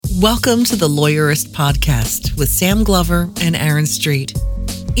Welcome to the Lawyerist Podcast with Sam Glover and Aaron Street.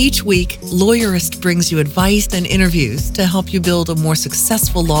 Each week, Lawyerist brings you advice and interviews to help you build a more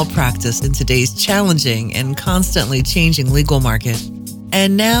successful law practice in today's challenging and constantly changing legal market.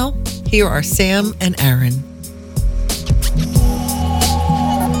 And now, here are Sam and Aaron.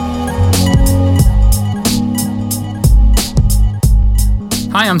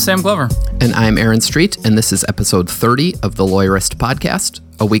 Hi, I'm Sam Glover. And I'm Aaron Street, and this is episode 30 of the Lawyerist Podcast,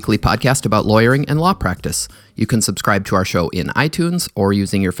 a weekly podcast about lawyering and law practice. You can subscribe to our show in iTunes or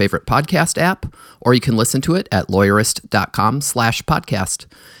using your favorite podcast app, or you can listen to it at lawyerist.com/podcast.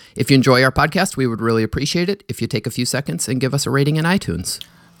 If you enjoy our podcast, we would really appreciate it if you take a few seconds and give us a rating in iTunes.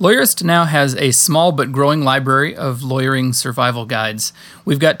 Lawyerist now has a small but growing library of lawyering survival guides.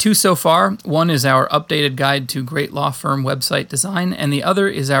 We've got two so far. One is our updated guide to great law firm website design, and the other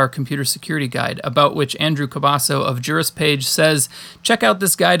is our computer security guide, about which Andrew Cabasso of JurisPage says, check out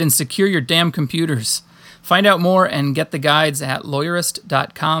this guide and secure your damn computers. Find out more and get the guides at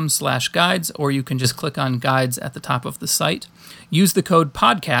lawyerist.com/guides, or you can just click on guides at the top of the site. Use the code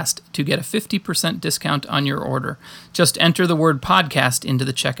PODCAST to get a 50% discount on your order. Just enter the word podcast into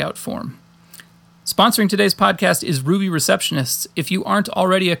the checkout form. Sponsoring today's podcast is Ruby Receptionists. If you aren't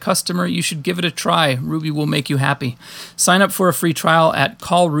already a customer, you should give it a try. Ruby will make you happy. Sign up for a free trial at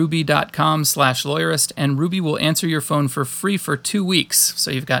callruby.com/lawyerist, and Ruby will answer your phone for free for 2 weeks,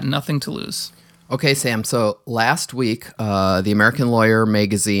 so you've got nothing to lose. Okay, Sam, so last week, the American Lawyer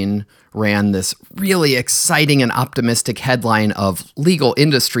magazine ran this really exciting and optimistic headline of legal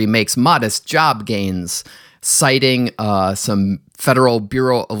industry makes modest job gains, citing some Federal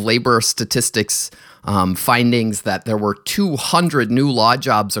Bureau of Labor Statistics findings that there were 200 new law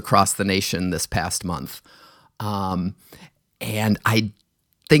jobs across the nation this past month. And I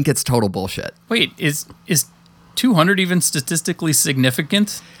think it's total bullshit. Wait, is 200 even statistically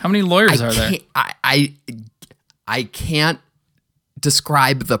significant? How many lawyers are there? I can't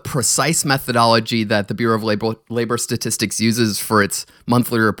describe the precise methodology that the Bureau of Labor Statistics uses for its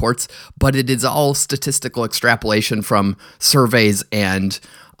monthly reports, but it is all statistical extrapolation from surveys and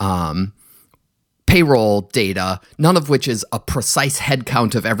payroll data, none of which is a precise head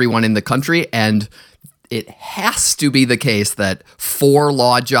count of everyone in the country, and it has to be the case that 4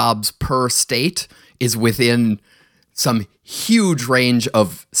 law jobs per state is within some huge range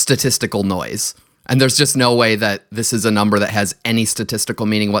of statistical noise. And there's just no way that this is a number that has any statistical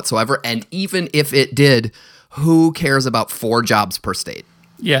meaning whatsoever. And even if it did, who cares about 4 jobs per state?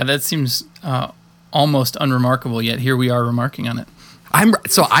 Yeah, that seems almost unremarkable, yet here we are remarking on it. I'm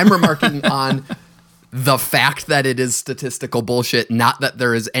remarking on the fact that it is statistical bullshit, not that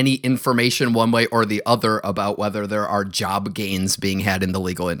there is any information one way or the other about whether there are job gains being had in the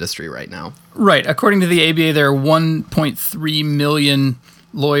legal industry right now. Right. According to the ABA, there are 1.3 million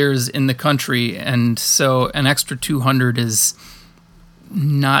lawyers in the country, and so an extra 200 is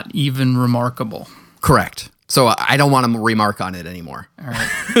not even remarkable. Correct. So I don't want to remark on it anymore. All right.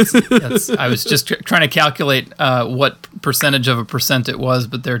 I was just trying to calculate what percentage of a percent it was,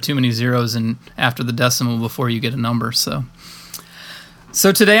 but there are too many zeros after the decimal before you get a number. So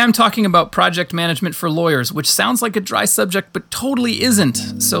today I'm talking about project management for lawyers, which sounds like a dry subject, but totally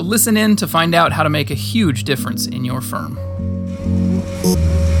isn't. So listen in to find out how to make a huge difference in your firm.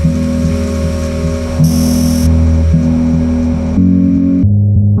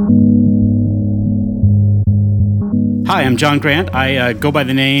 Hi, I'm John Grant. I go by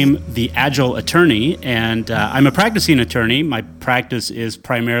the name The Agile Attorney, and I'm a practicing attorney. My practice is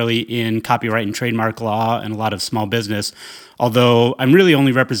primarily in copyright and trademark law and a lot of small business, although I'm really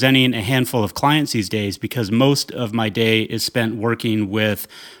only representing a handful of clients these days because most of my day is spent working with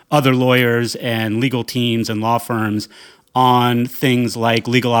other lawyers and legal teams and law firms on things like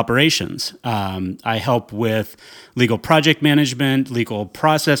legal operations. I help with legal project management, legal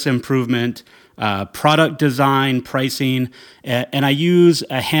process improvement, product design, pricing, and I use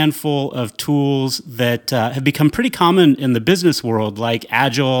a handful of tools that have become pretty common in the business world, like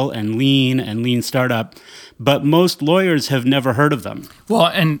Agile and Lean Startup, but most lawyers have never heard of them. Well,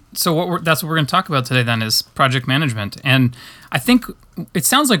 and so that's what we're going to talk about today then is project management. And I think it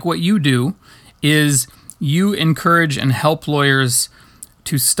sounds like what you do is you encourage and help lawyers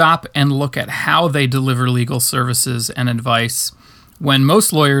to stop and look at how they deliver legal services and advice when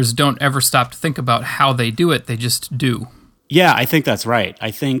most lawyers don't ever stop to think about how they do it, they just do. Yeah, I think that's right.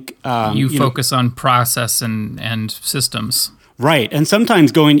 I think you focus on process and systems. Right. And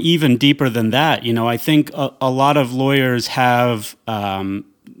sometimes going even deeper than that, I think a lot of lawyers have no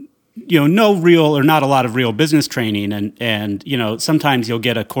real or not a lot of real business training. And sometimes you'll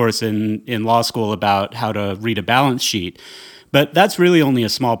get a course in law school about how to read a balance sheet. But that's really only a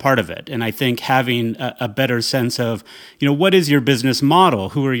small part of it. And I think having a better sense of, what is your business model?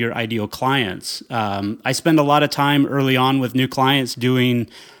 Who are your ideal clients? I spend a lot of time early on with new clients doing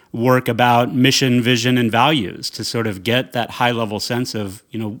work about mission, vision, and values to sort of get that high level sense of,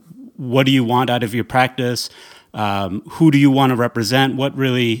 what do you want out of your practice? Who do you want to represent? What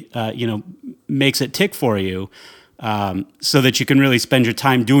really, makes it tick for you, so that you can really spend your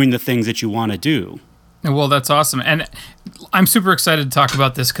time doing the things that you want to do. Well, that's awesome. And I'm super excited to talk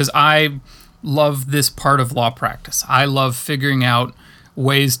about this because I love this part of law practice. I love figuring out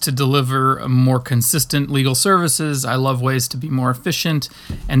ways to deliver more consistent legal services. I love ways to be more efficient.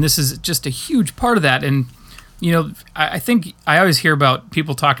 And this is just a huge part of that. And, I think I always hear about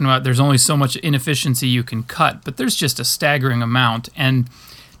people talking about there's only so much inefficiency you can cut, but there's just a staggering amount. And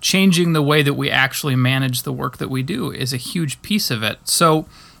changing the way that we actually manage the work that we do is a huge piece of it. So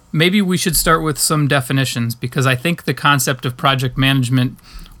maybe we should start with some definitions, because I think the concept of project management,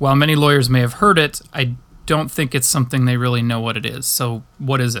 while many lawyers may have heard it, I don't think it's something they really know what it is. So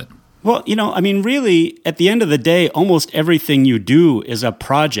what is it? Well, really, at the end of the day, almost everything you do is a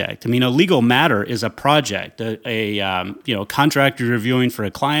project. A legal matter is a project. A contract you're reviewing for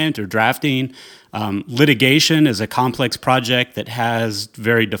a client or drafting. Litigation is a complex project that has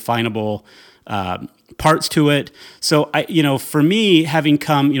very definable parts to it. So, for me, having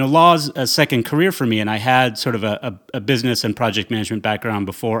come, law's a second career for me, and I had sort of a business and project management background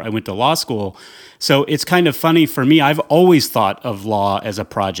before I went to law school. So it's kind of funny for me. I've always thought of law as a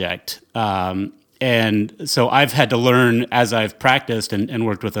project. And so I've had to learn as I've practiced and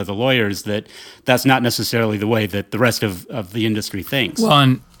worked with other lawyers that that's not necessarily the way that the rest of the industry thinks. Well,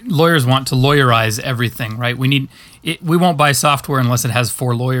 and lawyers want to lawyerize everything, right? We won't buy software unless it has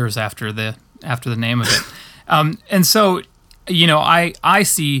 4 lawyers after the name of it. And so, I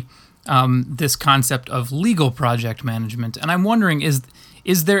see this concept of legal project management, and I'm wondering,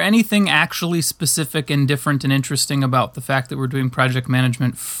 is there anything actually specific and different and interesting about the fact that we're doing project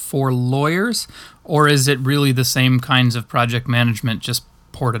management for lawyers, or is it really the same kinds of project management just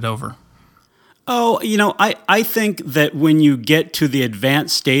ported over? Oh, I think that when you get to the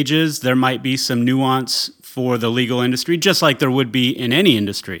advanced stages, there might be some nuance for the legal industry, just like there would be in any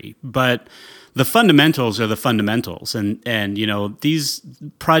industry. But the fundamentals are the fundamentals. And these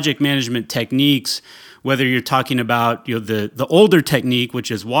project management techniques, whether you're talking about the older technique, which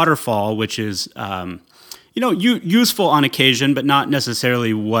is waterfall, which is useful on occasion, but not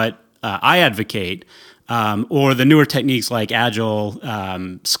necessarily what I advocate, or the newer techniques like Agile,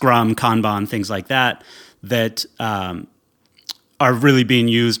 Scrum, Kanban, things like that are really being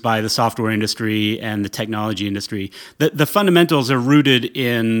used by the software industry and the technology industry. The fundamentals are rooted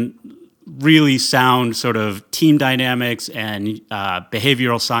in really sound sort of team dynamics and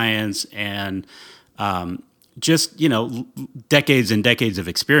behavioral science and just, decades and decades of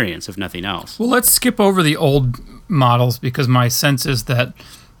experience, if nothing else. Well, let's skip over the old models, because my sense is that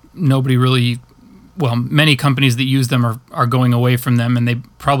many companies that use them are going away from them, and they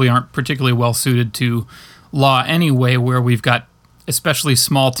probably aren't particularly well suited to law anyway, where we've got especially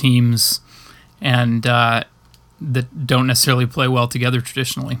small teams and that don't necessarily play well together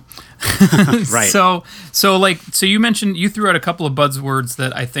traditionally. Right. So you mentioned, you threw out a couple of buzzwords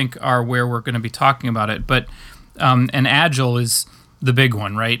that I think are where we're going to be talking about it, but and Agile is the big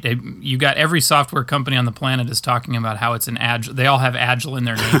one, right? You got every software company on the planet is talking about how it's an Agile. They all have Agile in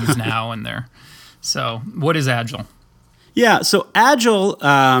their names now, so what is Agile? Yeah, so Agile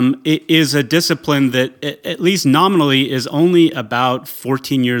it is a discipline that, at least nominally, is only about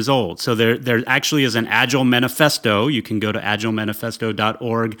 14 years old. So there actually is an Agile manifesto. You can go to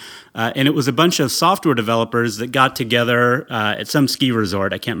agilemanifesto.org. And it was a bunch of software developers that got together at some ski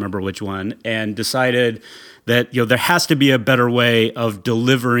resort, I can't remember which one, and decided that there has to be a better way of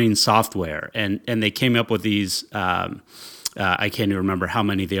delivering software. And they came up with these... I can't even remember how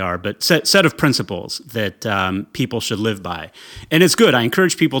many they are, but set of principles that people should live by. And it's good. I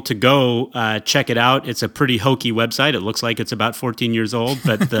encourage people to go check it out. It's a pretty hokey website. It looks like it's about 14 years old,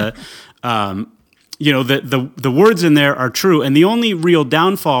 but the words in there are true. And the only real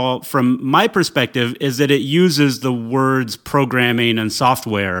downfall from my perspective is that it uses the words programming and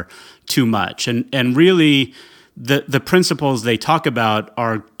software too much. And really... The principles they talk about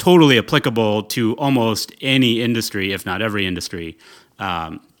are totally applicable to almost any industry, if not every industry.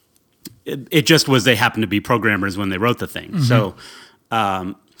 It just was they happened to be programmers when they wrote the thing. Mm-hmm. So,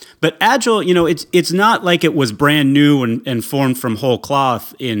 but Agile, it's not like it was brand new and formed from whole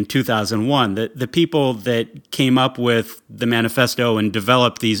cloth in 2001. The people that came up with the manifesto and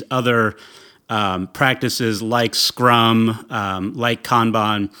developed these other practices like Scrum, like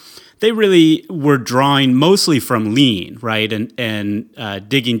Kanban, they really were drawing mostly from lean, right? And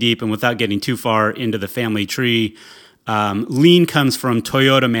digging deep, and without getting too far into the family tree, lean comes from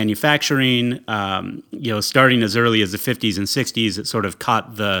Toyota manufacturing. Starting as early as the 50s and 60s, it sort of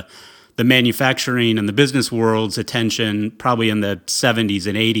caught the manufacturing and the business world's attention probably in the 70s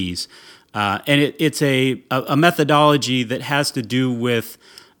and 80s. And it's a methodology that has to do with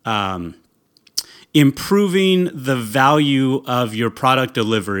improving the value of your product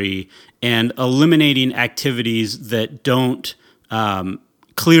delivery and eliminating activities that don't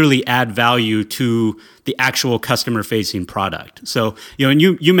clearly add value to the actual customer-facing product. So, and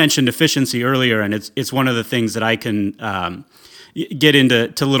you mentioned efficiency earlier, and it's one of the things that I can get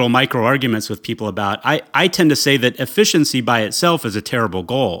into little micro arguments with people about. I tend to say that efficiency by itself is a terrible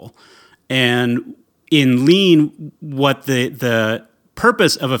goal. And in lean, what the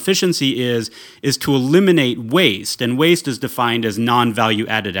purpose of efficiency is to eliminate waste, and waste is defined as non-value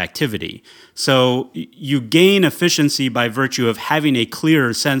added activity. So you gain efficiency by virtue of having a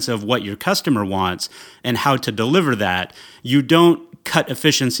clearer sense of what your customer wants and how to deliver that. You don't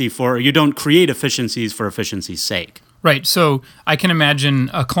you don't create efficiencies for efficiency's sake. Right. So I can imagine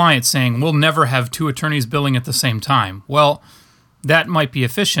a client saying, we'll never have two attorneys billing at the same time. Well, that might be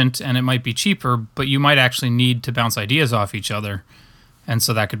efficient and it might be cheaper, but you might actually need to bounce ideas off each other. And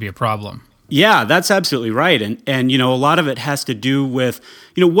so that could be a problem. Yeah, that's absolutely right. And a lot of it has to do with,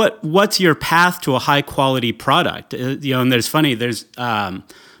 what's your path to a high quality product? And there's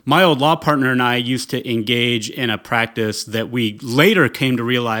my old law partner and I used to engage in a practice that we later came to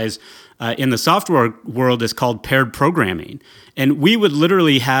realize in the software world is called paired programming. And we would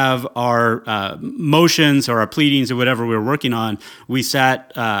literally have our motions or our pleadings or whatever we were working on. We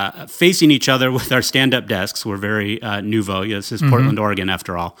sat facing each other with our stand-up desks. We're very nouveau. This is Portland, Oregon,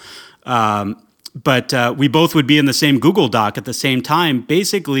 after all. But we both would be in the same Google Doc at the same time,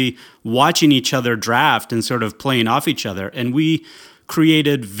 basically watching each other draft and sort of playing off each other. And we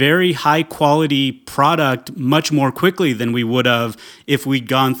created very high quality product much more quickly than we would have if we'd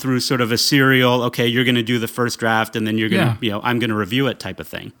gone through sort of a serial, okay, you're going to do the first draft and then you're going to, I'm going to review it type of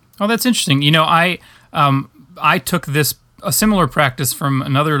thing. Oh, that's interesting. I took a similar practice from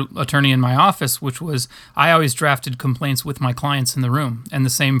another attorney in my office, which was I always drafted complaints with my clients in the room, and the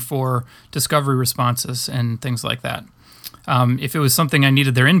same for discovery responses and things like that. If it was something I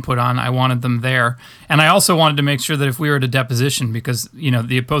needed their input on, I wanted them there. And I also wanted to make sure that if we were at a deposition, because,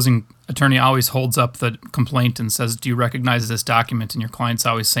 the opposing attorney always holds up the complaint and says, do you recognize this document? And your clients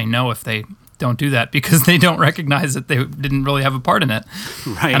always say no if they don't do that because they don't recognize that they didn't really have a part in it.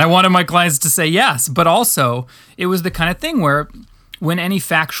 Right. And I wanted my clients to say yes. But also, it was the kind of thing where when any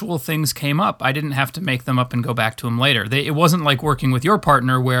factual things came up, I didn't have to make them up and go back to them later. It wasn't like working with your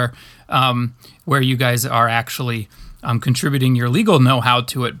partner where you guys are actually contributing your legal know-how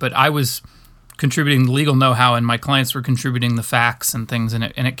to it, but I was contributing the legal know-how and my clients were contributing the facts and things, and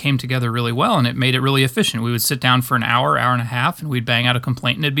it came together really well, and it made it really efficient. We would sit down for an hour and a half, and we'd bang out a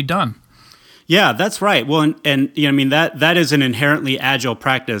complaint, and it'd be done. Yeah, that's right. Well, and that is an inherently agile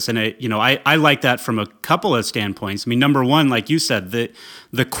practice, and I like that from a couple of standpoints. Number one, like you said,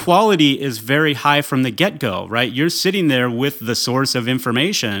 the quality is very high from the get-go, right? You're sitting there with the source of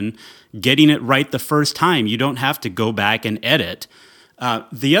information, getting it right the first time. You don't have to go back and edit.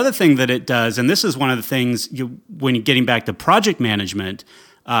 The other thing that it does, and this is one of the things when you're getting back to project management,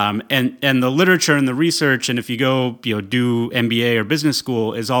 and the literature and the research, and if you go do MBA or business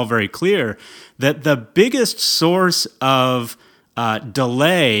school, is all very clear that the biggest source of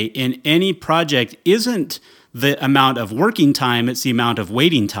delay in any project isn't the amount of working time, it's the amount of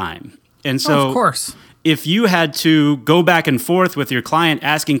waiting time. And so, of course, if you had to go back and forth with your client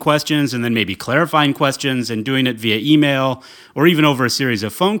asking questions and then maybe clarifying questions and doing it via email or even over a series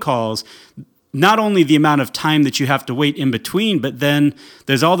of phone calls, not only the amount of time that you have to wait in between, but then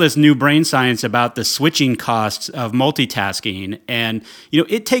there's all this new brain science about the switching costs of multitasking. And,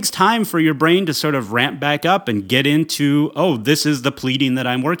 it takes time for your brain to sort of ramp back up and get into, this is the pleading that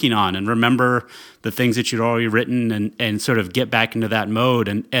I'm working on, and remember the things that you'd already written and sort of get back into that mode.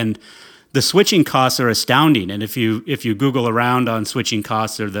 And the switching costs are astounding. And if you Google around on switching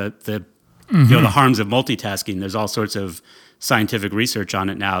costs or the harms of multitasking, there's all sorts of scientific research on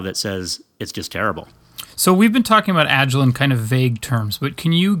it now that says it's just terrible. So we've been talking about Agile in kind of vague terms, but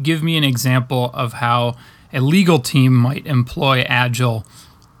can you give me an example of how a legal team might employ Agile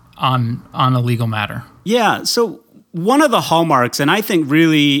on a legal matter? Yeah. So one of the hallmarks, and I think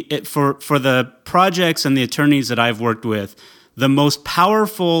really for the projects and the attorneys that I've worked with, the most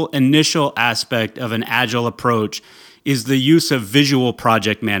powerful initial aspect of an Agile approach is the use of visual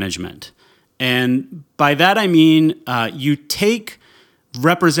project management. And by that I mean you take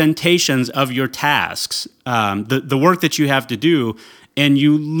representations of your tasks, the work that you have to do, and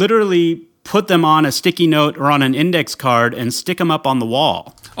you literally put them on a sticky note or on an index card and stick them up on the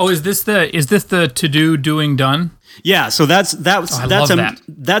wall. Oh, is this the to-do doing done? Yeah, so that's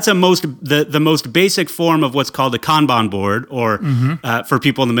the most basic form of what's called a Kanban board, or for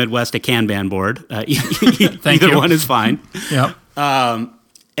people in the Midwest, a Kanban board. Either one is fine. Yep.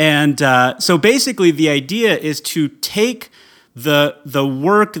 So basically, the idea is to take the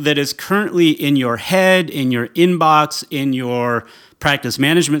work that is currently in your head, in your inbox, in your practice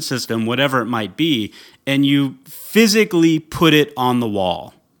management system, whatever it might be, and you physically put it on the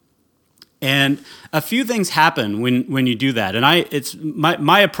wall. And a few things happen when you do that. And it's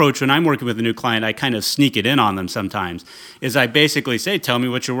my approach when I'm working with a new client, I kind of sneak it in on them sometimes, is I basically say, tell me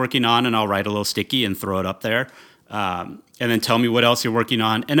what you're working on, and I'll write a little sticky and throw it up there. And then tell me what else you're working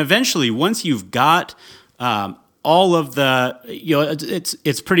on. And eventually, once you've got all of the,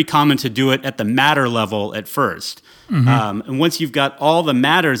 it's pretty common to do it at the matter level at first. And once you've got all the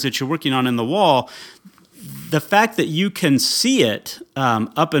matters that you're working on in the wall, the fact that you can see it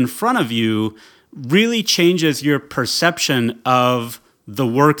up in front of you really changes your perception of the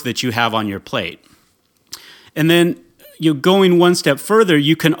work that you have on your plate. And then going one step further,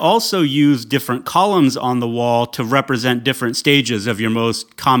 you can also use different columns on the wall to represent different stages of your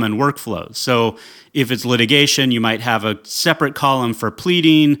most common workflows. So if it's litigation, you might have a separate column for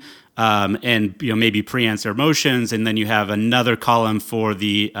pleading, and maybe pre-answer motions, and then you have another column for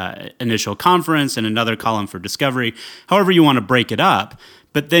the initial conference and another column for discovery, however you want to break it up.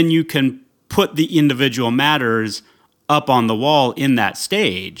 But then you can put the individual matters up on the wall in that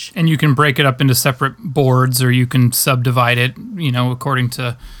stage. And you can break it up into separate boards, or you can subdivide it, according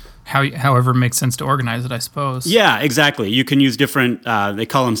to however it makes sense to organize it, I suppose. Yeah, exactly. You can use different, they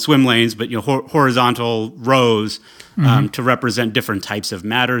call them swim lanes, but horizontal rows to represent different types of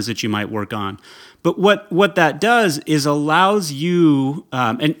matters that you might work on. But what that does is allows you,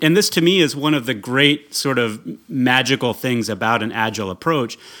 and this to me is one of the great sort of magical things about an agile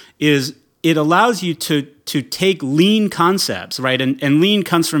approach, is it allows you to take lean concepts, right? And lean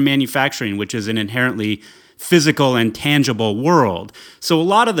comes from manufacturing, which is an inherently physical and tangible world. So a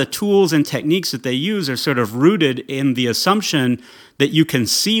lot of the tools and techniques that they use are sort of rooted in the assumption that you can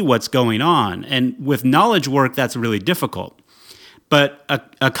see what's going on. And with knowledge work, that's really difficult. But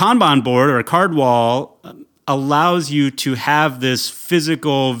a Kanban board or a card wall allows you to have this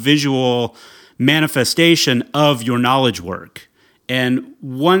physical, visual manifestation of your knowledge work. And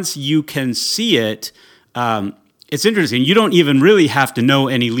once you can see it, it's interesting. You don't even really have to know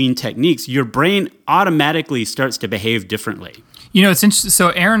any lean techniques. Your brain automatically starts to behave differently. It's interesting. So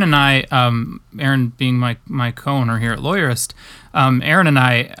Aaron and I, Aaron being my co-owner here at Lawyerist, Aaron and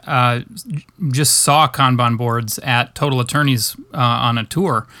I just saw Kanban boards at Total Attorneys on a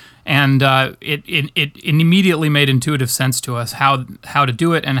tour, and it immediately made intuitive sense to us how to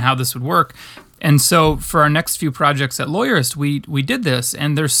do it and how this would work. And so for our next few projects at Lawyerist, we did this,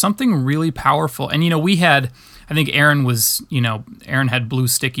 and there's something really powerful. And we had, I think Aaron had blue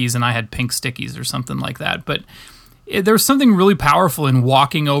stickies and I had pink stickies or something like that. But there was something really powerful in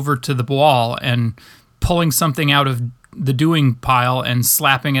walking over to the wall and pulling something out of the doing pile and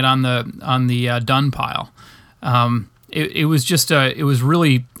slapping it on the done pile. It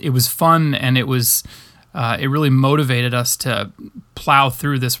was fun, and it really motivated us to plow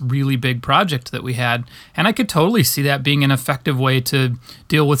through this really big project that we had. And I could totally see that being an effective way to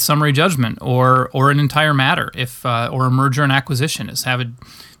deal with summary judgment or an entire matter, or a merger and acquisition, is have a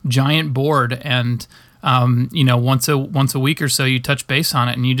giant board, and once a week or so you touch base on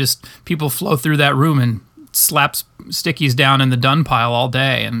it, and people flow through that room and slaps stickies down in the done pile all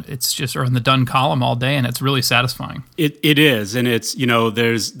day, and or in the done column all day, and it's really satisfying. It is, and it's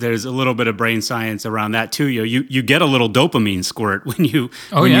there's a little bit of brain science around that too. You get a little dopamine squirt when you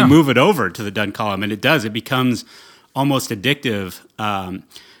you move it over to the done column, and it becomes almost addictive.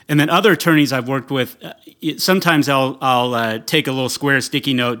 And then other attorneys I've worked with, sometimes I'll take a little square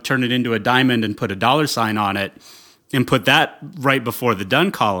sticky note, turn it into a diamond, and put a $sign on it, and put that right before the done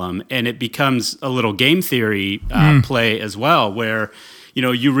column, and it becomes a little game theory play as well, where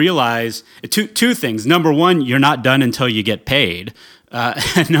you realize two things. Number one, you're not done until you get paid.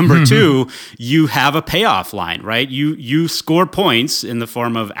 And number two, you have a payoff line, right? You score points in the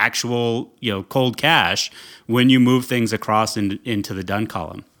form of actual cold cash when you move things across into the done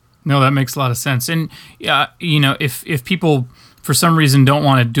column. No, that makes a lot of sense. And if people for some reason don't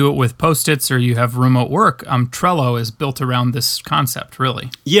want to do it with Post-its, or you have remote work, Trello is built around this concept,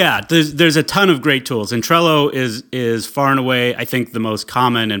 really. Yeah, there's a ton of great tools, and Trello is far and away, I think, the most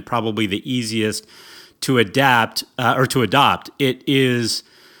common and probably the easiest to adapt or to adopt, it is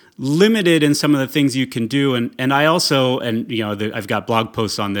limited in some of the things you can do. And I also, I've got blog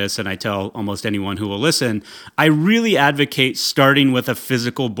posts on this, and I tell almost anyone who will listen, I really advocate starting with a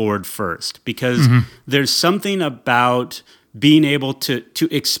physical board first, because there's something about being able to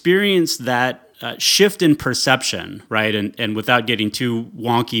experience that shift in perception, right? And without getting too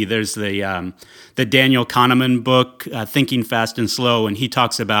wonky, there's the Daniel Kahneman book, Thinking Fast and Slow, and he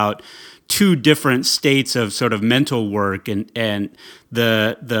talks about two different states of sort of mental work, and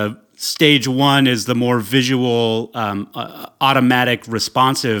the stage one is the more visual, automatic,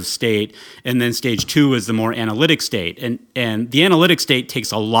 responsive state, and then stage two is the more analytic state. And the analytic state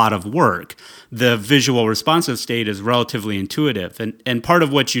takes a lot of work. The visual responsive state is relatively intuitive. And part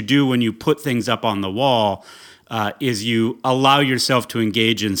of what you do when you put things up on the wall is you allow yourself to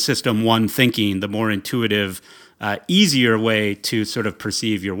engage in system one thinking, the more intuitive, easier way to sort of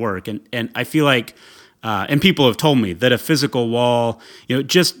perceive your work. And I feel like, and people have told me that a physical wall,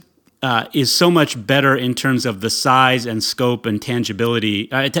 just is so much better in terms of the size and scope and tangibility,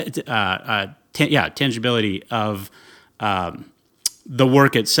 tangibility of the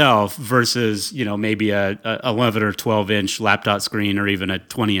work itself versus, maybe a 11 or 12 inch laptop screen or even a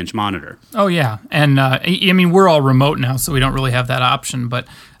 20-inch monitor. Oh yeah, and we're all remote now, so we don't really have that option. But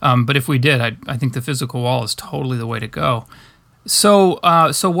if we did, I think the physical wall is totally the way to go. So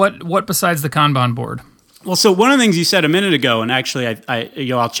what besides the Kanban board? Well, so one of the things you said a minute ago, and actually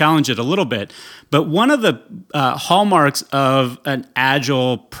I'll challenge it a little bit, but one of the hallmarks of an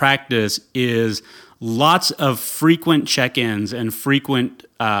agile practice is lots of frequent check-ins and frequent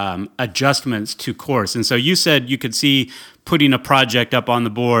adjustments to course. And so you said you could see putting a project up on the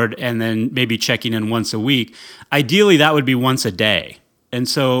board and then maybe checking in once a week. Ideally, that would be once a day. And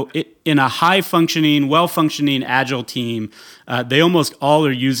so in a high-functioning, well-functioning Agile team, they almost all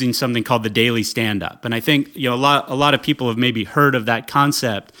are using something called the daily stand-up. And I think a lot of people have maybe heard of that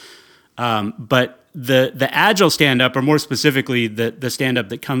concept, but the Agile stand-up, or more specifically the stand-up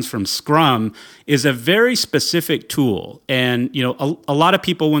that comes from Scrum, is a very specific tool. And a lot of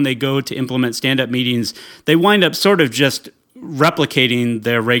people, when they go to implement stand-up meetings, they wind up sort of just replicating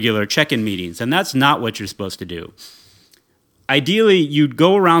their regular check-in meetings, and that's not what you're supposed to do. Ideally, you'd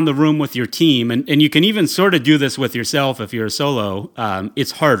go around the room with your team, and you can even sort of do this with yourself if you're a solo.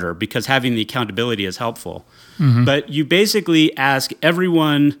 It's harder because having the accountability is helpful. Mm-hmm. But you basically ask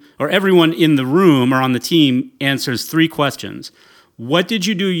everyone in the room or on the team answers 3 questions. What did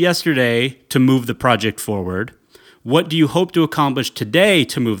you do yesterday to move the project forward? What do you hope to accomplish today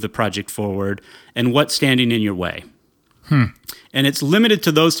to move the project forward? And what's standing in your way? And it's limited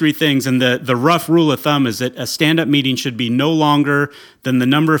to those 3 things. And the rough rule of thumb is that a stand-up meeting should be no longer than the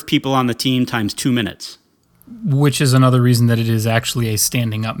number of people on the team times 2 minutes. Which is another reason that it is actually a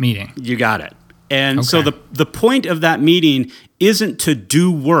standing up meeting. You got it. And so the point of that meeting isn't to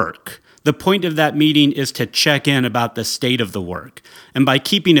do work. The point of that meeting is to check in about the state of the work. And by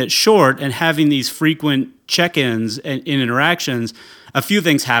keeping it short and having these frequent check-ins and interactions, a few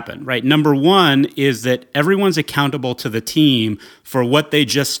things happen, right? Number one is that everyone's accountable to the team for what they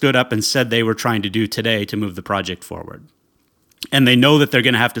just stood up and said they were trying to do today to move the project forward. And they know that they're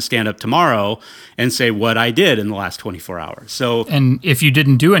going to have to stand up tomorrow and say what I did in the last 24 hours. And if you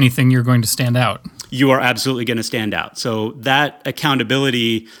didn't do anything, you're going to stand out. You are absolutely going to stand out. So that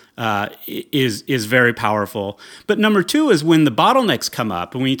accountability is very powerful. But number 2 is when the bottlenecks come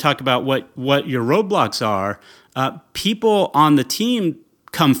up, and when you talk about what your roadblocks are, people on the team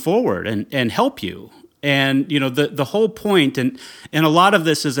come forward and help you. And the whole point, and a lot of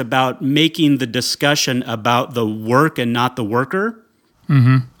this is about making the discussion about the work and not the worker.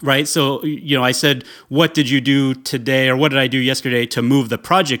 Mm-hmm. Right. So, I said, what did you do today, or what did I do yesterday to move the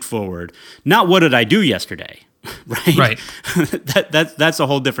project forward? Not what did I do yesterday? Right. That's a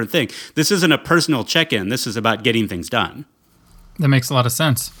whole different thing. This isn't a personal check-in. This is about getting things done. That makes a lot of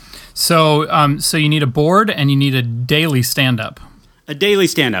sense. So you need a board and you need a daily stand-up. A daily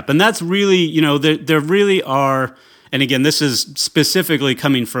stand-up. And that's really, there really are, and again, this is specifically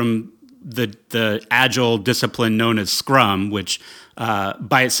coming from the Agile discipline known as Scrum, which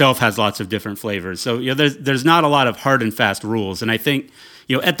by itself has lots of different flavors. So there's not a lot of hard and fast rules. And I think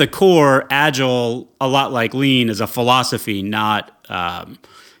at the core, Agile, a lot like Lean, is a philosophy, not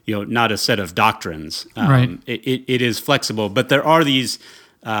not a set of doctrines. Right. It is flexible, but there are these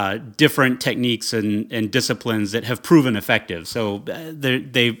different techniques and disciplines that have proven effective. So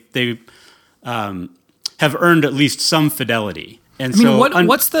they have earned at least some fidelity. And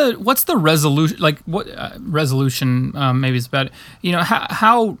what's the resolution? Like what resolution? Maybe it's about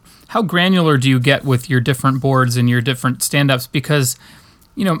how granular do you get with your different boards and your different stand-ups? Because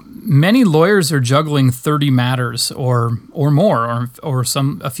Many lawyers are juggling 30 matters or more, or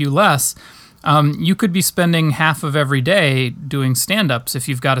a few less. You could be spending half of every day doing stand-ups if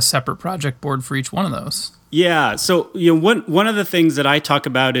you've got a separate project board for each one of those. Yeah. So one of the things that I talk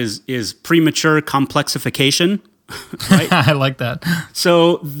about is premature complexification. Right? I like that.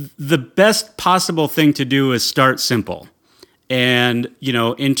 So the best possible thing to do is start simple. And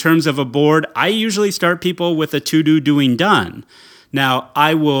in terms of a board, I usually start people with a to-do, doing, done. Now,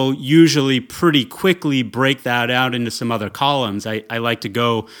 I will usually pretty quickly break that out into some other columns. I like to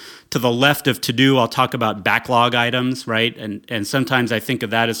go to the left of to-do. I'll talk about backlog items, right? And sometimes I think of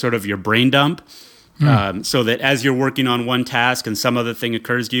that as sort of your brain dump, so that as you're working on one task and some other thing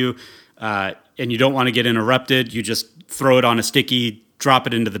occurs to you, and you don't want to get interrupted, you just throw it on a sticky, drop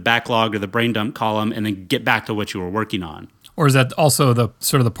it into the backlog or the brain dump column, and then get back to what you were working on. Or is that also the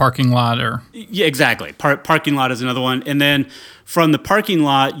sort of the parking lot? Or yeah, exactly. Parking lot is another one. And then from the parking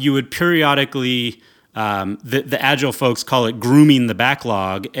lot, you would periodically, the Agile folks call it grooming the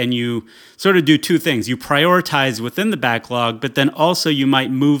backlog, and you sort of do two things. You prioritize within the backlog, but then also you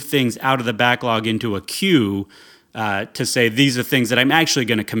might move things out of the backlog into a queue to say, these are things that I'm actually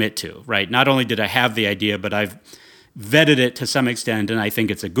going to commit to, right? Not only did I have the idea, but I've vetted it to some extent, and I think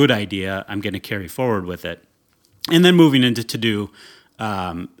it's a good idea. I'm going to carry forward with it. And then moving into to-do,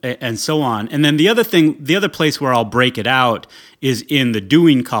 and so on. And then the other place where I'll break it out is in the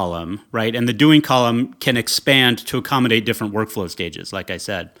doing column, right? And the doing column can expand to accommodate different workflow stages, like I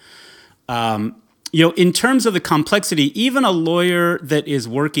said. In terms of the complexity, even a lawyer that is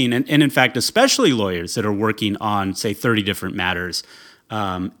working, and in fact, especially lawyers that are working on, say, 30 different matters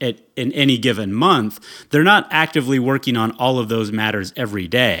in any given month, they're not actively working on all of those matters every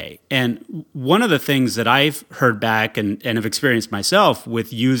day. And one of the things that I've heard back and have experienced myself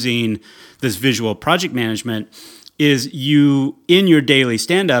with using this visual project management is in your daily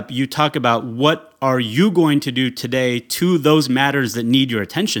stand-up, you talk about what are you going to do today to those matters that need your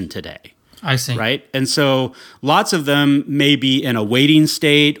attention today. I see. Right? And so lots of them may be in a waiting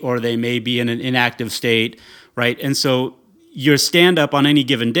state, or they may be in an inactive state, right? And so your stand-up on any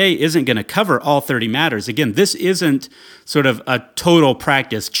given day isn't going to cover all 30 matters. Again, this isn't sort of a total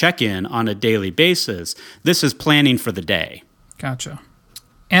practice check-in on a daily basis. This is planning for the day. Gotcha.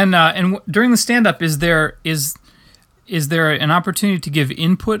 And during the stand-up, is there an opportunity to give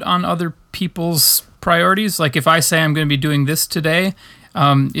input on other people's priorities? Like if I say I'm going to be doing this today,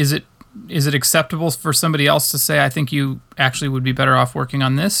 is it acceptable for somebody else to say, I think you actually would be better off working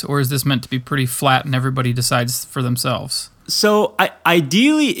on this? Or is this meant to be pretty flat and everybody decides for themselves? So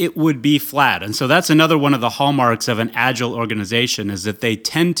ideally, it would be flat. And so that's another one of the hallmarks of an agile organization, is that they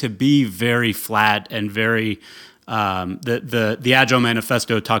tend to be very flat and very, the Agile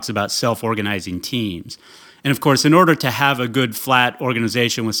Manifesto talks about self-organizing teams. And of course, in order to have a good flat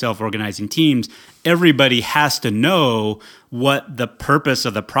organization with self-organizing teams, everybody has to know what the purpose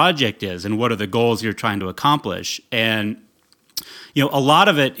of the project is and what are the goals you're trying to accomplish. And a lot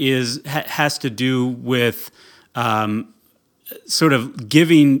of it has to do with sort of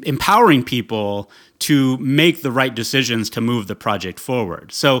empowering people to make the right decisions to move the project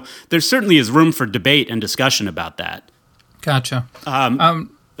forward. So there certainly is room for debate and discussion about that. Gotcha.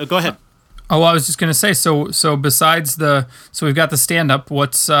 Go ahead. Oh, I was just going to say, so besides so we've got the stand-up,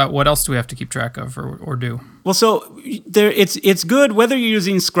 what else do we have to keep track of or do? Well, so it's good whether you're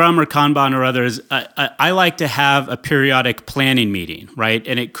using Scrum or Kanban or others. I like to have a periodic planning meeting, right?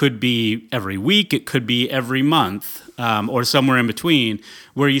 And it could be every week, it could be every month, or somewhere in between,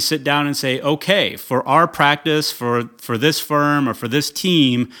 where you sit down and say, okay, for our practice, for this firm or for this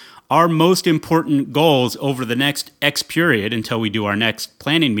team, our most important goals over the next X period until we do our next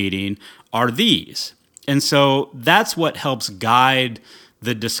planning meeting are these. And so that's what helps guide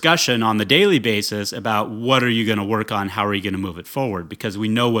the discussion on the daily basis about what are you going to work on, how are you going to move it forward, because we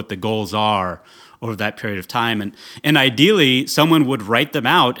know what the goals are over that period of time. And ideally, someone would write them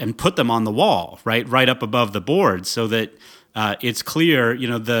out and put them on the wall, right up above the board, so that it's clear.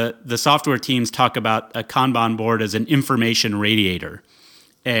 The software teams talk about a Kanban board as an information radiator.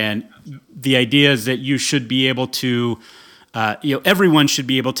 And the idea is that you should be able to, everyone should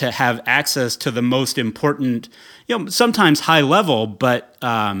be able to have access to the most important, sometimes high level, but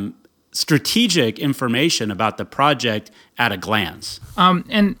strategic information about the project at a glance.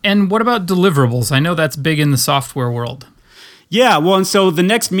 And what about deliverables? I know that's big in the software world. Yeah, well, and so the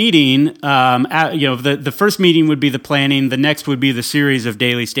next meeting, the first meeting would be the planning. The next would be the series of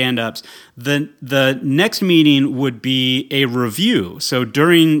daily stand-ups. The next meeting would be a review. So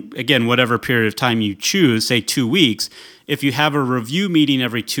during, again, whatever period of time you choose, say 2 weeks, if you have a review meeting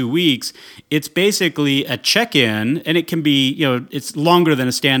every 2 weeks, it's basically a check-in, and it can be, it's longer than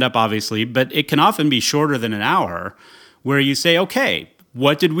a stand-up, obviously, but it can often be shorter than an hour, where you say, okay,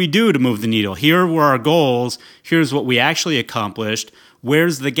 what did we do to move the needle? Here were our goals. Here's what we actually accomplished.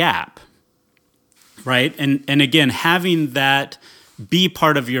 Where's the gap? Right? And again, having that be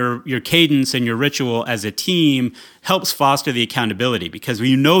part of your cadence and your ritual as a team helps foster the accountability, because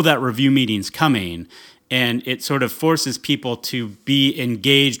you know that review meeting's coming, and it sort of forces people to be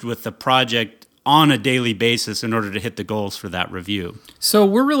engaged with the project on a daily basis in order to hit the goals for that review. So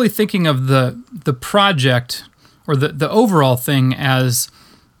we're really thinking of the project or the overall thing as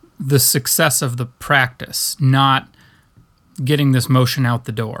the success of the practice, not getting this motion out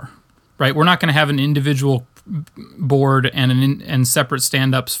the door, right? We're not going to have an individual board and separate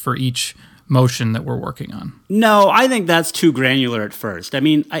stand-ups for each motion that we're working on. No, I think that's too granular at first. I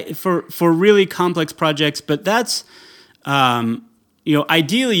mean, for really complex projects, but that's,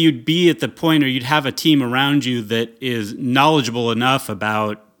 ideally you'd be at the point, or you'd have a team around you that is knowledgeable enough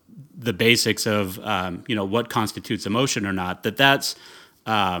about the basics of, what constitutes a motion or not, that's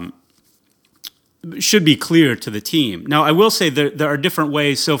should be clear to the team. Now, I will say there are different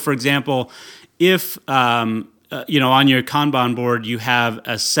ways. So, for example, if on your Kanban board you have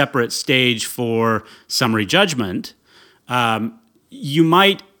a separate stage for summary judgment, you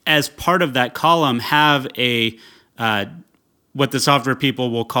might, as part of that column, have a what the software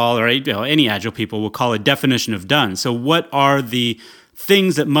people will call, or any Agile people will call, a definition of done. So, what are the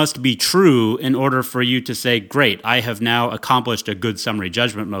things that must be true in order for you to say, great, I have now accomplished a good summary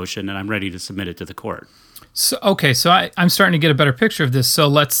judgment motion and I'm ready to submit it to the court? So I'm starting to get a better picture of this. So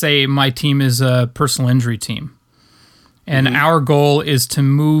let's say my team is a personal injury team, and our goal is to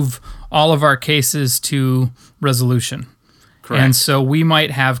move all of our cases to resolution. Correct. And so we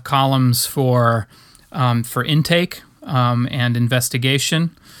might have columns for intake and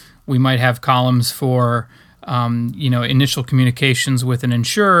investigation. We might have columns for initial communications with an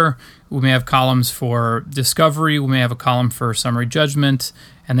insurer. We may have columns for discovery. We may have a column for summary judgment,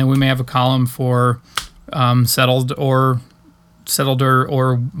 and then we may have a column for settled or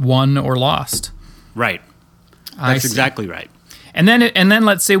won or lost. Right. That's exactly right. And then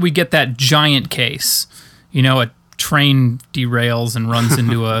let's say we get that giant case. A train derails and runs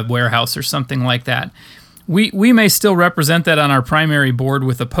into a warehouse or something like that. We may still represent that on our primary board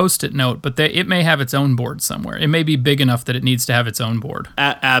with a Post-it note, but it may have its own board somewhere. It may be big enough that it needs to have its own board.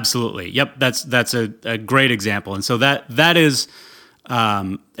 Absolutely. Yep, that's a great example. And so that is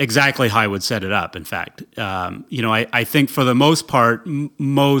exactly how I would set it up, in fact. I think for the most part,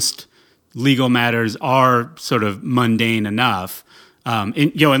 most legal matters are sort of mundane enough.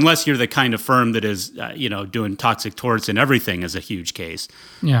 Unless you're the kind of firm that is, doing toxic torts and everything is a huge case.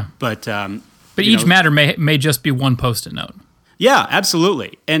 Yeah. But each matter may just be one Post-it note. Yeah,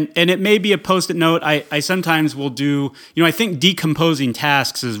 absolutely. And it may be a Post-it note. I sometimes will do, I think decomposing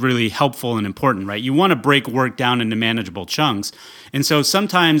tasks is really helpful and important, right? You want to break work down into manageable chunks. And so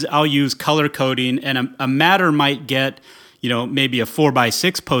sometimes I'll use color coding, and a matter might get, maybe a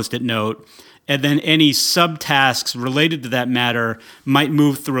 4x6 Post-it note, and then any subtasks related to that matter might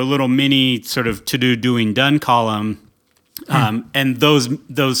move through a little mini sort of to-do, doing, done column. And those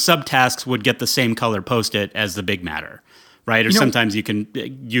subtasks would get the same color Post-it as the big matter, right? Or sometimes you can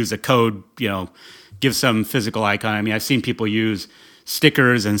use a code, give some physical icon. I mean, I've seen people use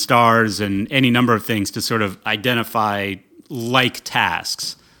stickers and stars and any number of things to sort of identify like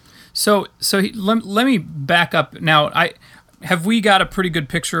tasks. So let me back up now. Have we got a pretty good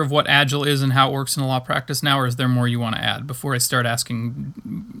picture of what Agile is and how it works in a law practice now, or is there more you want to add before I start asking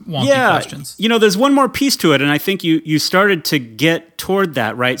wonky questions? There's one more piece to it, and I think you started to get toward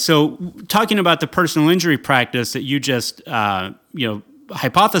that, right? So talking about the personal injury practice that you just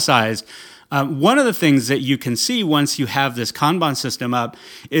hypothesized, one of the things that you can see once you have this Kanban system up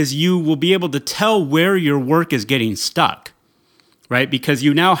is you will be able to tell where your work is getting stuck. Right? Because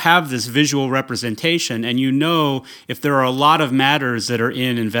you now have this visual representation, and if there are a lot of matters that are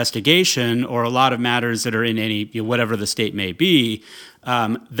in investigation or a lot of matters that are in any, whatever the state may be,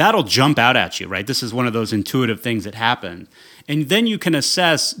 that'll jump out at you, right? This is one of those intuitive things that happen. And then you can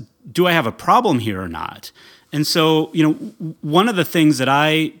assess, do I have a problem here or not? And so, one of the things that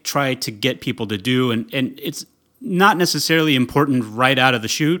I try to get people to do, and it's not necessarily important right out of the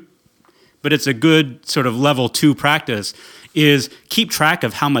chute, but it's a good sort of level 2 practice, is keep track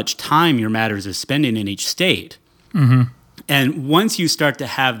of how much time your matters is spending in each state. Mm-hmm. And once you start to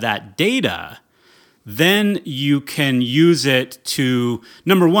have that data, then you can use it to,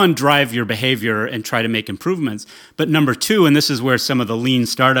 number one, drive your behavior and try to make improvements. But number two, and this is where some of the lean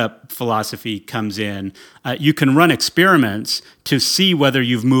startup philosophy comes in, you can run experiments to see whether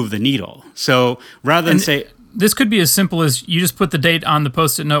you've moved the needle. So rather than say... This could be as simple as you just put the date on the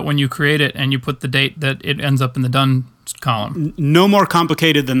Post-it note when you create it, and you put the date that it ends up in the done column. No more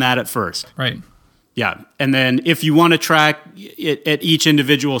complicated than that at first. Right. Yeah. And then if you want to track it at each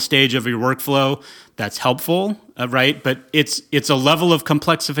individual stage of your workflow, that's helpful, right? But it's a level of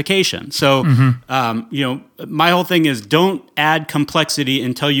complexification. So, my whole thing is don't add complexity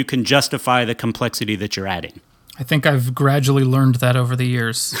until you can justify the complexity that you're adding. I think I've gradually learned that over the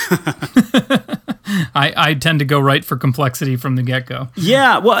years. I tend to go right for complexity from the get-go.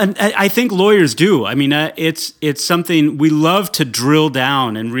 Yeah, well, and I think lawyers do. I mean, it's something we love to drill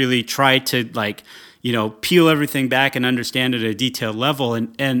down and really try to peel everything back and understand it at a detailed level.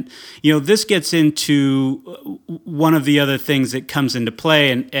 And this gets into one of the other things that comes into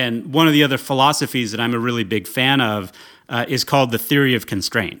play, and one of the other philosophies that I'm a really big fan of is called the theory of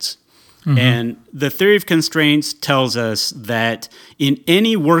constraints. Mm-hmm. And the theory of constraints tells us that in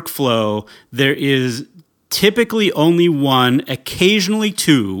any workflow, there is typically only one, occasionally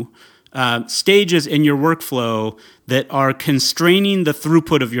two, stages in your workflow that are constraining the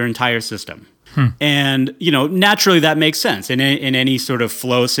throughput of your entire system. And, naturally that makes sense. In any sort of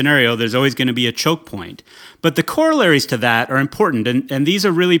flow scenario, there's always going to be a choke point. But the corollaries to that are important, and these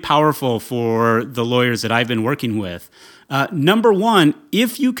are really powerful for the lawyers that I've been working with. Number one,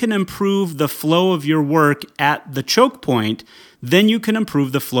 if you can improve the flow of your work at the choke point, then you can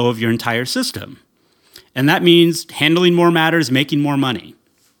improve the flow of your entire system. And that means handling more matters, making more money.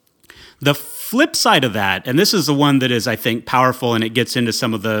 The flip side of that, and this is the one that is, I think, powerful, and it gets into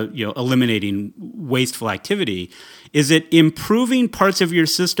some of the, eliminating wasteful activity, is that improving parts of your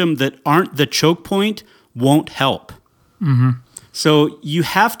system that aren't the choke point won't help. Mm-hmm. So you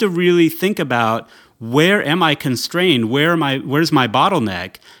have to really think about, where am I constrained? Where's my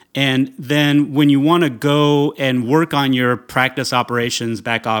bottleneck? And then when you want to go and work on your practice operations,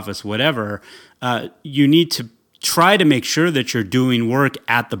 back office, whatever, you need to try to make sure that you're doing work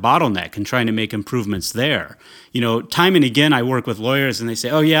at the bottleneck and trying to make improvements there. Time and again, I work with lawyers and they say,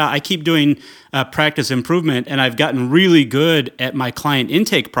 oh yeah, I keep doing practice improvement and I've gotten really good at my client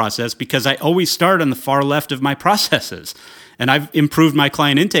intake process because I always start on the far left of my processes. And I've improved my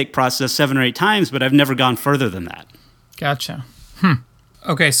client intake process 7 or 8 times, but I've never gone further than that. Gotcha.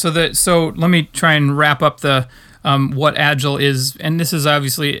 Okay, so let me try and wrap up the what Agile is, and this is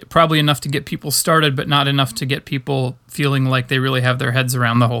obviously probably enough to get people started, but not enough to get people feeling like they really have their heads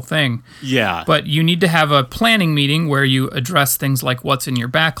around the whole thing. Yeah. But you need to have a planning meeting where you address things like what's in your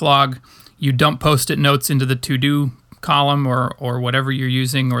backlog, you dump Post-it notes into the to-do column or whatever you're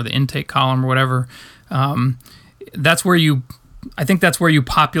using, or the intake column or whatever. That's where I think that's where you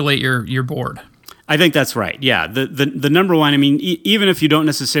populate your board. I think that's right. Yeah. The number one, even if you don't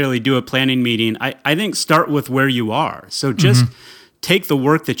necessarily do a planning meeting, I think start with where you are. So just take the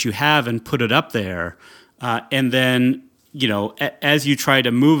work that you have and put it up there. And then, as you try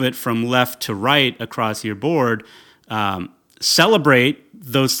to move it from left to right across your board, celebrate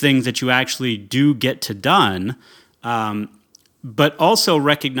those things that you actually do get to done. But also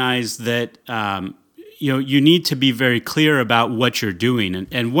recognize that, you need to be very clear about what you're doing.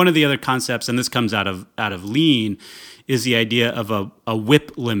 And one of the other concepts, and this comes out of Lean, is the idea of a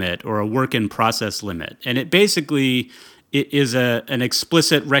WIP limit or a work in process limit. And it basically is an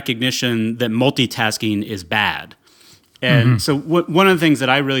explicit recognition that multitasking is bad. And so one of the things that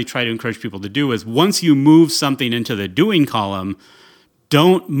I really try to encourage people to do is once you move something into the doing column,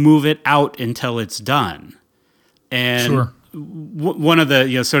 don't move it out until it's done. And sure. One of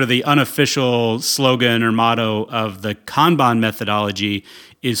the sort of the unofficial slogan or motto of the Kanban methodology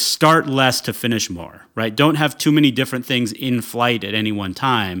is start less to finish more, right? Don't have too many different things in flight at any one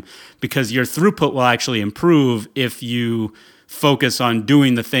time, because your throughput will actually improve if you focus on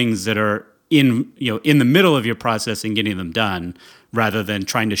doing the things that are in the middle of your process and getting them done, rather than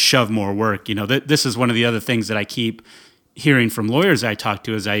trying to shove more work. This is one of the other things that I keep hearing from lawyers I talk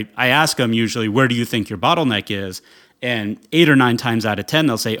to is I ask them usually, where do you think your bottleneck is? And 8 or 9 times out of 10,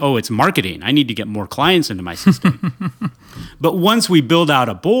 they'll say, oh, it's marketing. I need to get more clients into my system. But once we build out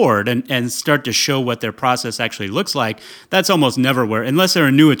a board and start to show what their process actually looks like, that's almost never where, unless they're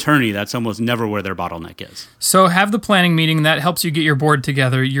a new attorney, that's almost never where their bottleneck is. So have the planning meeting. That helps you get your board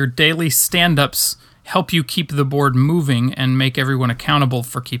together. Your daily stand-ups help you keep the board moving and make everyone accountable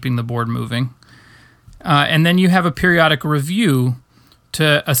for keeping the board moving. And then you have a periodic review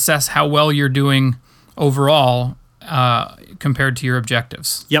to assess how well you're doing overall compared to your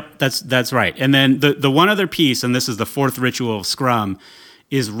objectives. Yep, that's right. And then the one other piece, and this is the fourth ritual of Scrum,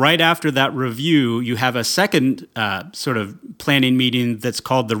 is right after that review, you have a second sort of planning meeting that's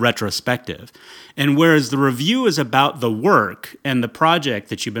called the retrospective. And whereas the review is about the work and the project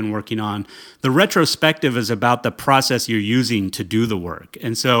that you've been working on, the retrospective is about the process you're using to do the work.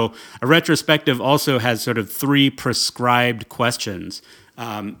 And so a retrospective also has sort of 3 prescribed questions.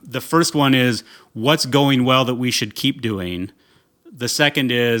 The first one is, what's going well that we should keep doing? The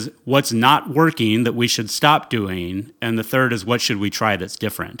second is, what's not working that we should stop doing? And the third is, what should we try that's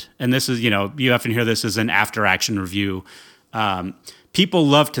different? And this is, you often hear this as an after-action review. People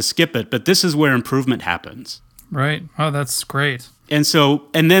love to skip it, but this is where improvement happens. Right. Oh, that's great. And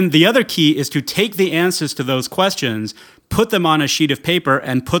then the other key is to take the answers to those questions, put them on a sheet of paper,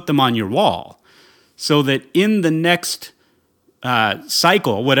 and put them on your wall, so that in the next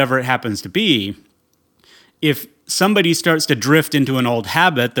cycle, whatever it happens to be, if somebody starts to drift into an old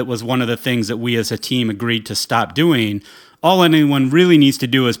habit that was one of the things that we as a team agreed to stop doing, all anyone really needs to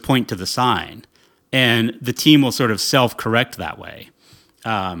do is point to the sign, and the team will sort of self-correct that way.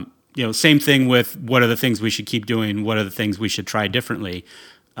 Same thing with what are the things we should keep doing, what are the things we should try differently.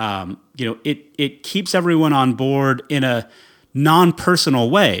 It keeps everyone on board in a non-personal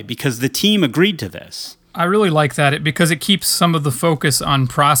way because the team agreed to this. I really like that because it keeps some of the focus on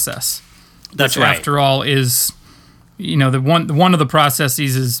process. That's which, right. After all, is one of the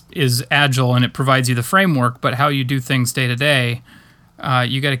processes is agile, and it provides you the framework. But how you do things day to day,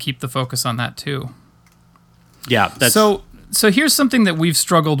 you got to keep the focus on that too. Yeah. So here's something that we've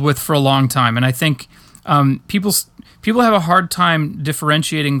struggled with for a long time, and I think people have a hard time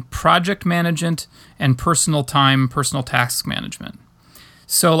differentiating project management and personal task management.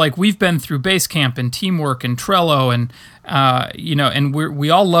 So like we've been through Basecamp and Teamwork and Trello and and we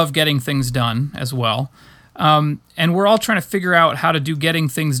all love getting things done as well. And we're all trying to figure out how to do getting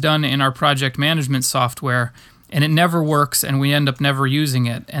things done in our project management software, and it never works, and we end up never using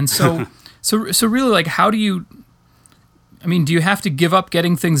it. And so really, like, how do you have to give up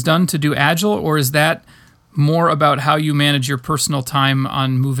getting things done to do Agile, or is that more about how you manage your personal time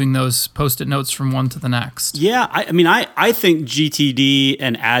on moving those Post-it notes from one to the next? Yeah, I think GTD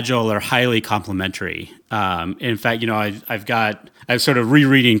and Agile are highly complementary. In fact, I was sort of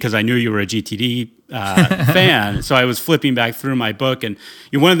rereading because I knew you were a GTD fan, so I was flipping back through my book, and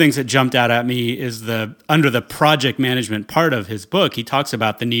one of the things that jumped out at me is under the project management part of his book, he talks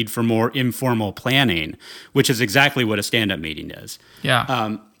about the need for more informal planning, which is exactly what a stand-up meeting is.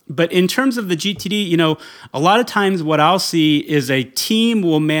 Yeah. But in terms of the GTD, a lot of times what I'll see is a team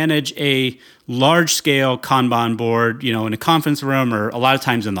will manage a large-scale Kanban board, in a conference room or a lot of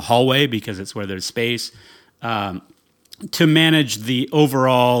times in the hallway because it's where there's space, to manage the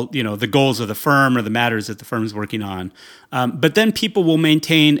overall, the goals of the firm or the matters that the firm is working on. But then people will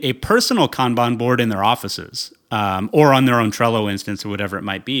maintain a personal Kanban board in their offices or on their own Trello instance or whatever it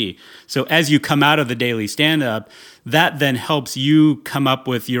might be. So as you come out of the daily stand-up, that then helps you come up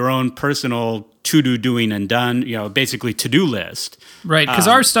with your own personal to-do, doing, and done, basically to-do list. Right, because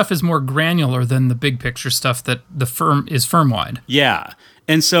our stuff is more granular than the big picture stuff that the firm is firm-wide. Yeah.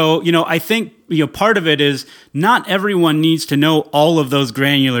 And so, I think, part of it is not everyone needs to know all of those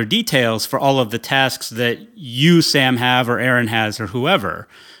granular details for all of the tasks that you, Sam, have or Aaron has or whoever.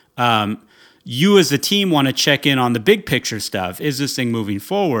 You as a team want to check in on the big picture stuff. Is this thing moving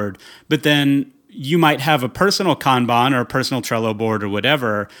forward? But then you might have a personal Kanban or a personal Trello board or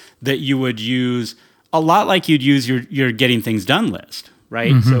whatever that you would use a lot like you'd use your getting things done list,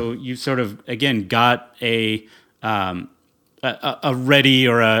 right? Mm-hmm. So you sort of, again, got a ready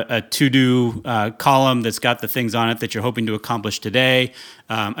or a to-do column that's got the things on it that you're hoping to accomplish today.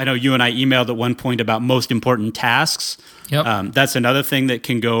 I know you and I emailed at one point about most important tasks. Yep. That's another thing that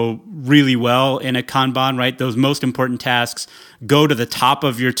can go really well in a Kanban, right? Those most important tasks go to the top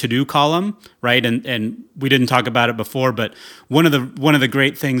of your to-do column, right? And we didn't talk about it before, but one of the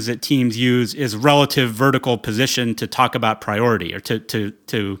great things that teams use is relative vertical position to talk about priority or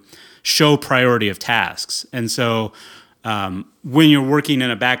to show priority of tasks. And so when you're working in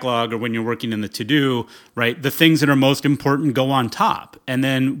a backlog or when you're working in the to-do, right, the things that are most important go on top. And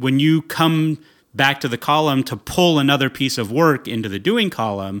then when you come back to the column to pull another piece of work into the doing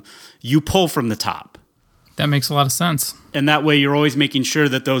column, you pull from the top. That makes a lot of sense. And that way you're always making sure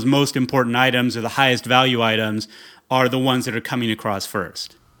that those most important items or the highest value items are the ones that are coming across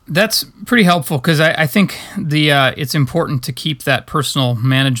first. That's pretty helpful because I think it's important to keep that personal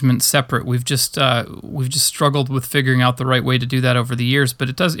management separate. We've just struggled with figuring out the right way to do that over the years, but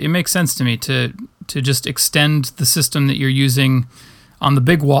it makes sense to me to just extend the system that you're using on the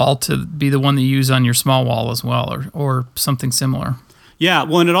big wall to be the one that you use on your small wall as well, or something similar. Yeah,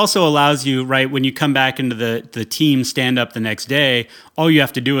 well, and it also allows you, right, when you come back into the team stand-up the next day, all you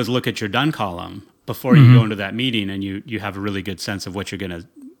have to do is look at your done column before you go into that meeting, and you have a really good sense of what you're going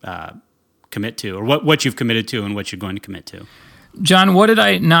to commit to, or what you've committed to and what you're going to commit to. John, what did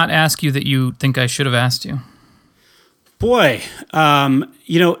I not ask you that you think I should have asked you? Boy,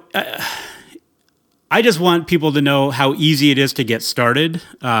 I just want people to know how easy it is to get started.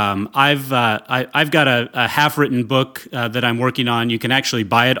 I've got a half-written book that I'm working on. You can actually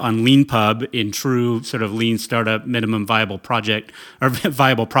buy it on LeanPub in true sort of lean startup minimum viable project or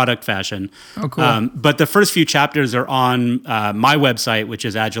viable product fashion. Oh, cool. But the first few chapters are on my website, which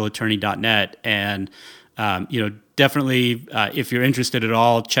is agileattorney.net, and definitely if you're interested at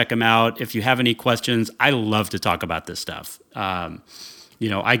all, check them out. If you have any questions, I love to talk about this stuff.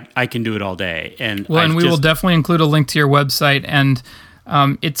 I can do it all day. And we will definitely include a link to your website. And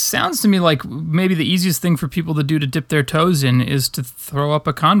it sounds to me like maybe the easiest thing for people to do to dip their toes in is to throw up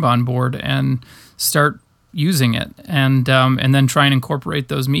a Kanban board and start using it, and then try and incorporate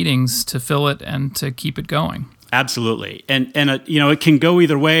those meetings to fill it and to keep it going. Absolutely, and it can go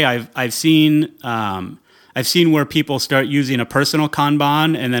either way. I've seen where people start using a personal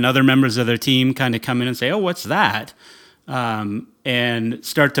Kanban, and then other members of their team kind of come in and say, "Oh, what's that?" And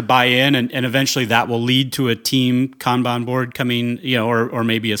start to buy in, and eventually that will lead to a team Kanban board coming, or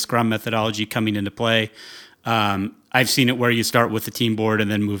maybe a Scrum methodology coming into play. I've seen it where you start with the team board and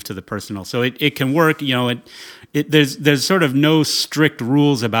then move to the personal. So it can work. There's sort of no strict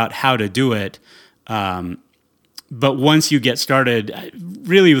rules about how to do it. But once you get started,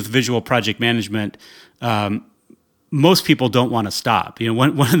 really with visual project management, most people don't want to stop.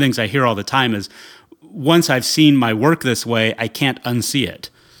 One of the things I hear all the time is, once I've seen my work this way, I can't unsee it.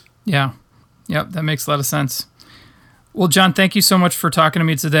 Yeah. Yep, that makes a lot of sense. Well, John, thank you so much for talking to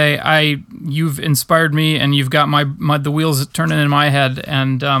me today. You've inspired me, and you've got the wheels turning in my head,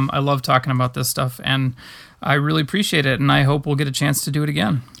 and I love talking about this stuff, and I really appreciate it, and I hope we'll get a chance to do it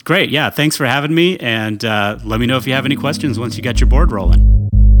again. Great. Yeah, thanks for having me, and let me know if you have any questions once you get your board rolling.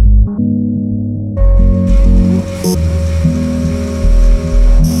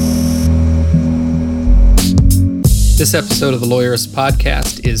 This episode of the Lawyerist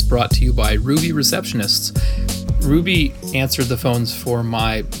Podcast is brought to you by Ruby Receptionists. Ruby answered the phones for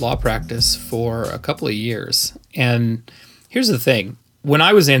my law practice for a couple of years. And here's the thing. When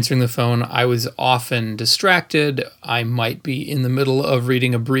I was answering the phone, I was often distracted. I might be in the middle of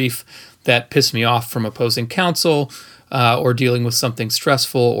reading a brief that pissed me off from opposing counsel, or dealing with something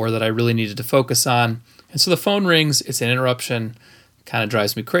stressful or that I really needed to focus on. And so the phone rings, it's an interruption, kind of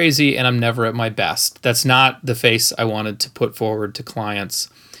drives me crazy, and I'm never at my best. That's not the face I wanted to put forward to clients.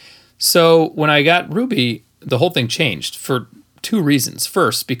 So when I got Ruby, the whole thing changed for two reasons.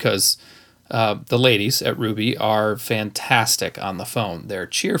 First, because the ladies at Ruby are fantastic on the phone. They're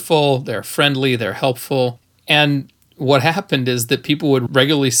cheerful, they're friendly, they're helpful. And what happened is that people would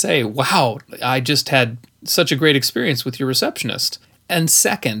regularly say, "Wow, I just had such a great experience with your receptionist." And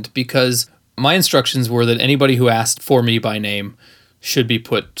second, because my instructions were that anybody who asked for me by name should be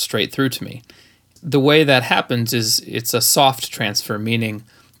put straight through to me. The way that happens is it's a soft transfer, meaning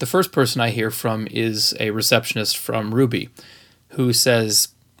the first person I hear from is a receptionist from Ruby who says,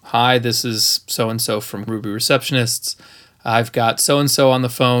 "Hi, this is so-and-so from Ruby Receptionists. I've got so-and-so on the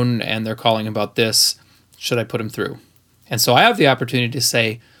phone and they're calling about this. Should I put them through?" And so I have the opportunity to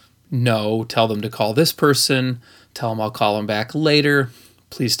say, "No, tell them to call this person. Tell them I'll call them back later.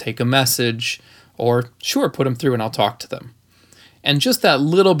 Please take a message." Or, "Sure, put them through and I'll talk to them." And just that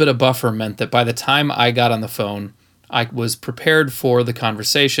little bit of buffer meant that by the time I got on the phone, I was prepared for the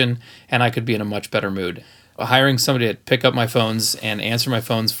conversation and I could be in a much better mood. Hiring somebody to pick up my phones and answer my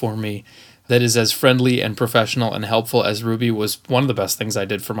phones for me that is as friendly and professional and helpful as Ruby was one of the best things I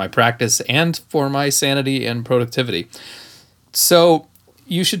did for my practice and for my sanity and productivity. So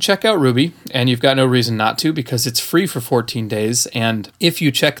you should check out Ruby, and you've got no reason not to because it's free for 14 days. And if you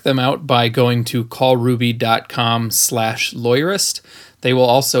check them out by going to callruby.com/lawyerist, they will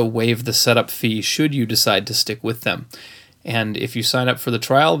also waive the setup fee should you decide to stick with them. And if you sign up for the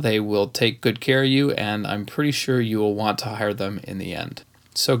trial, they will take good care of you, and I'm pretty sure you will want to hire them in the end.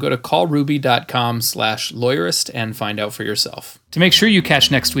 So go to callruby.com/lawyerist and find out for yourself. To make sure you catch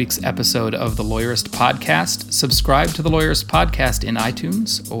next week's episode of the Lawyerist Podcast, subscribe to the Lawyerist Podcast in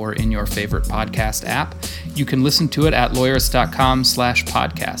iTunes or in your favorite podcast app. You can listen to it at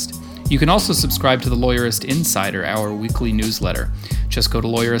lawyerist.com/podcast. You can also subscribe to the Lawyerist Insider, our weekly newsletter. Just go to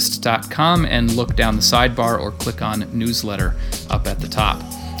lawyerist.com and look down the sidebar or click on newsletter up at the top.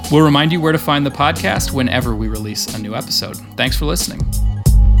 We'll remind you where to find the podcast whenever we release a new episode. Thanks for listening.